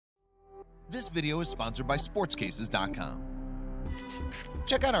This video is sponsored by SportsCases.com.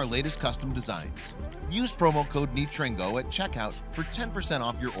 Check out our latest custom designs. Use promo code NiTringo at checkout for 10%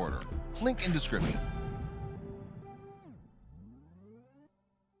 off your order. Link in description.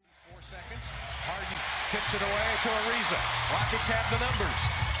 4 seconds. Harden tips it away to Ariza. Rockets have the numbers.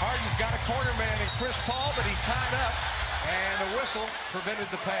 Harden's got a corner man in Chris Paul, but he's tied up. And a whistle prevented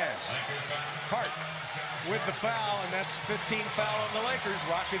the pass. Hart with the foul, and that's 15 foul on the Lakers.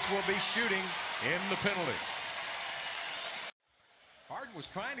 Rockets will be shooting in the penalty. Harden was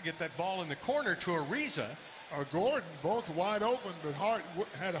trying to get that ball in the corner to Ariza. Gordon, both wide open, but Hart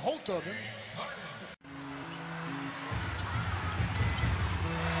had a hold of him.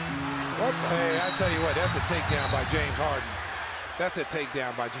 Hey, I tell you what, that's a takedown by James Harden. That's a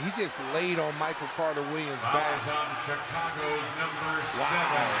takedown by James. He just laid on Michael Carter Williams' back. On Chicago's number 7.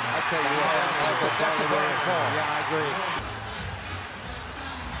 I tell you what, that's a bad call. Yeah, I agree.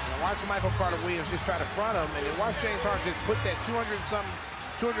 Now watch Michael Carter Williams just try to front him, and then watch James Harden just put that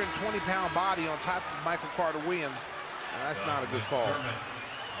 220-pound body on top of Michael Carter Williams. Now, that's not a good call.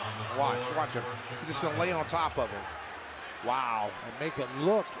 Watch him. He's just going to lay on top of him. Wow. And make it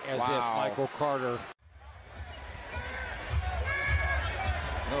look as if Michael Carter.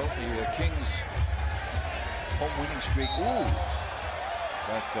 No, the Kings' home winning streak. Ooh.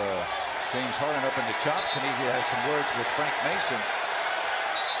 Got James Harden up in the chops, and he has some words with Frank Mason.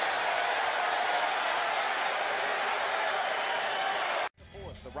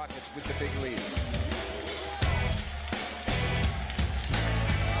 The Rockets with the big lead.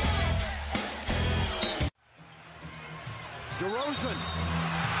 DeRozan.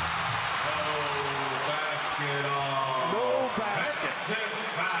 No basket.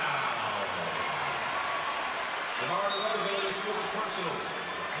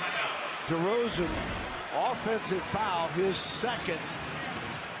 DeRozan, offensive foul, his second.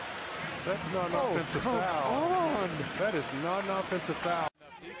 That's not an offensive foul. That is not an offensive foul.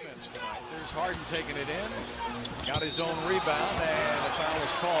 Defense tonight. There's Harden taking it in. Got his own rebound, and a foul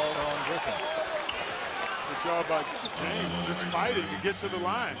is called on Griffin. Good job by James, just fighting to get to the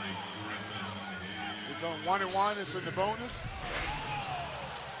line. They're going 1-1, it's in the bonus.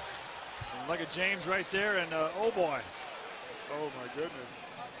 And look at James right there, and oh boy. Oh my goodness.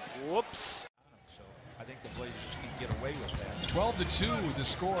 Whoops. So I think the Blazers can get away with that. 12-2 the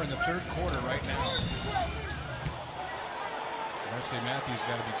score in the third quarter right now. Wesley Matthews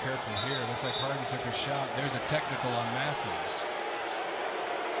got to be careful here. Looks like Harden took a shot. There's a technical on Matthews.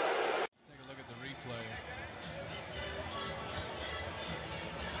 Let's take a look at the replay.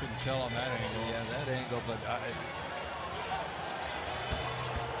 Couldn't tell on that angle. Yeah, that angle, but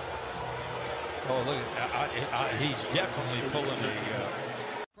oh, look, he's definitely pulling the.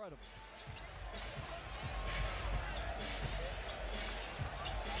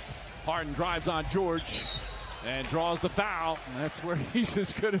 Harden drives on George and draws the foul. And that's where he's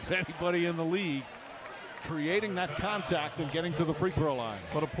as good as anybody in the league, creating that contact and getting to the free throw line.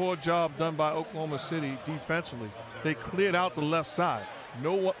 But a poor job done by Oklahoma City defensively. They cleared out the left side.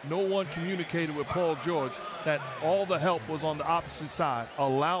 No one communicated with Paul George that all the help was on the opposite side,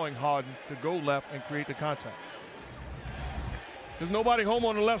 allowing Harden to go left and create the contact. There's nobody home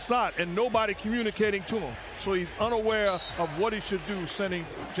on the left side and nobody communicating to him. So he's unaware of what he should do sending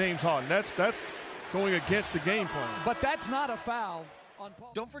James Harden. That's going against the game plan. But that's not a foul on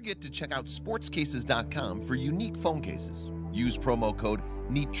Paul. Don't forget to check out SportsCases.com for unique phone cases. Use promo code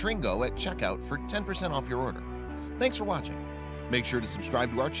NiTringo at checkout for 10% off your order. Thanks for watching. Make sure to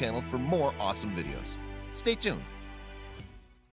subscribe to our channel for more awesome videos. Stay tuned.